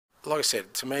like I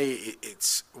said, to me,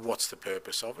 it's what's the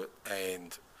purpose of it,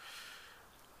 and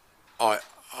I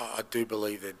do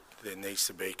believe that there needs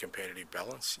to be competitive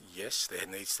balance. Yes, there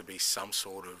needs to be some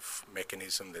sort of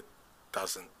mechanism that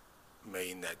doesn't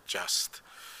mean that just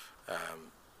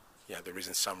there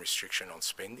isn't some restriction on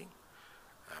spending,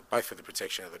 both for the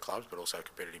protection of the clubs but also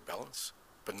competitive balance,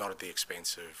 but not at the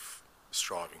expense of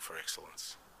striving for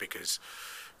excellence. Because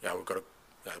we've got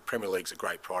the Premier League's a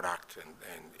great product,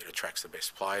 and it attracts the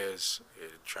best players,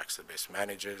 it attracts the best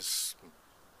managers,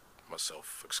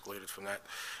 myself excluded from that,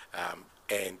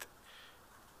 and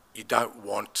you don't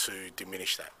want to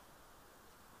diminish that,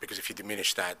 because if you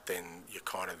diminish that, then you're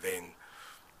kind of then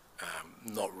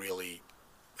not really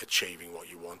achieving what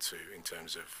you want to in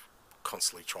terms of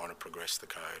constantly trying to progress the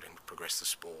code and progress the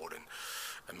sport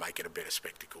and make it a better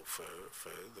spectacle for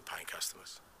the paying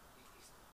customers.